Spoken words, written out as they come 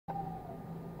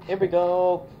Here we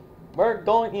go. We're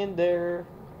going in there.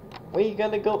 We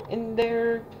gotta go in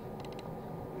there.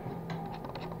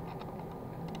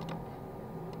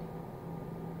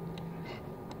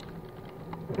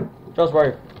 Just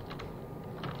right.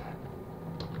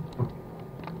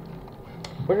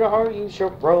 Where are you,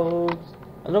 Sherrod?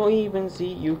 I don't even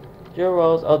see you.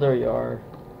 Sherrod's other yard.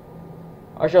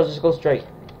 Our shows just go straight.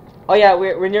 Oh yeah,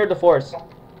 we're near the forest.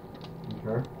 You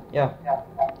sure? Yeah.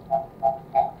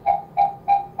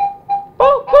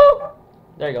 Boo, boo.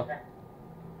 There you go.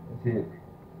 Let's see it.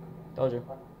 Told you.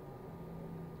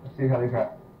 Let's see how they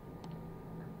got.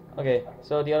 Okay,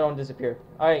 so the other one disappeared.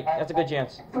 Alright, that's a good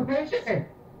chance. So patient.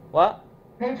 What?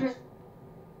 Patient.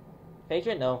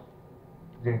 Patient? No.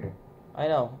 Jacob. I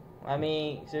know. I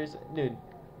mean, seriously, dude.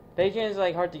 Patient is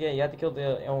like hard to get. You have to kill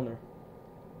the owner.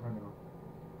 I know.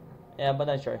 Yeah, but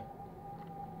nice try.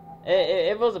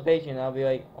 If it was a patient, I'll be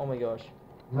like, oh my gosh.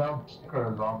 No,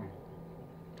 or a zombie.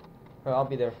 I'll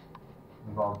be there.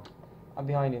 Zombie. I'm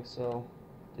behind you, so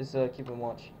just keep in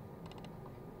watch.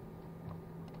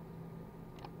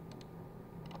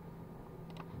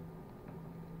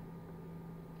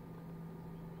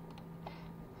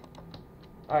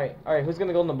 Alright, who's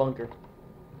gonna go in the bunker?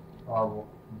 Well,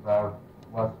 that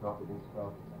less stuff with this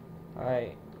stuff.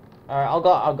 Alright,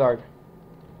 I'll guard.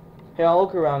 Hey, I'll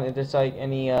look around if there's like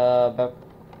any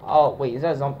oh wait, is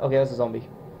that a zombie? Okay, that's a zombie.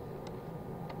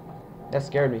 That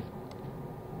scared me.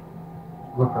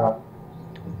 Look up.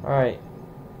 Alright.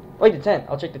 Wait, the tent.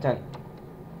 I'll check the tent.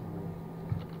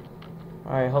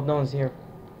 Alright, hope no one's here.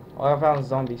 All I found is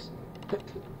zombies.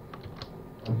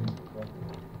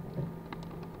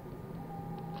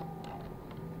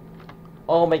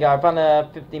 Oh my god, I found a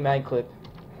 50 mag clip.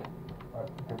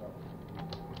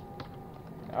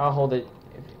 I'll hold it.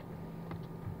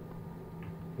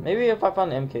 Maybe if I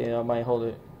found an MK, I might hold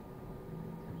it.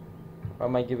 Or I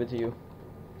might give it to you.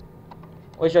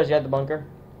 Wait, shows you at the bunker?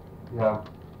 Yeah.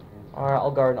 Alright, I'll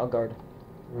guard.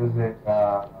 There's a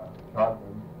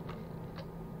shotgun.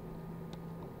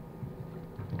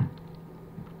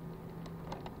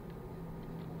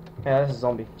 Yeah, this is a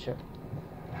zombie. Sure.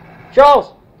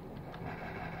 Charles!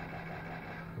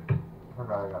 I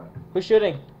got it. Who's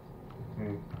shooting?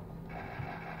 See.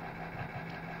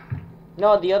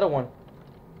 No, the other one.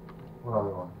 What other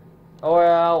one?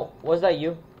 Or, was that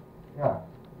you? Yeah.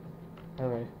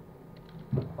 Alright.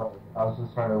 I was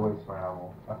just trying to waste my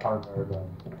ammo. I found a better gun.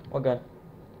 What gun?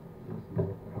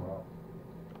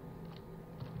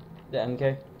 The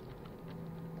MK?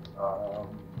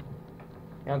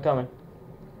 Yeah, I'm coming.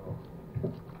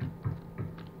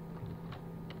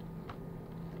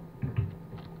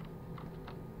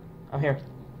 I'm here.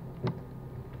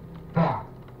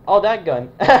 Oh, that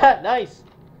gun. Nice.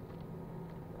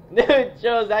 Dude,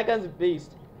 shows that gun's a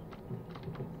beast.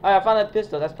 Alright, I found that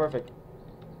pistol. That's perfect.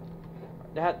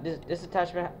 This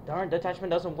attachment, darn, the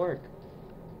attachment doesn't work.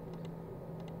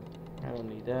 I don't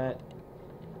need that.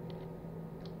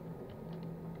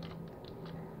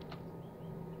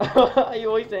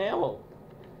 You wasting ammo.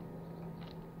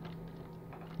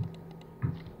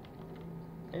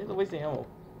 It's a waste of ammo.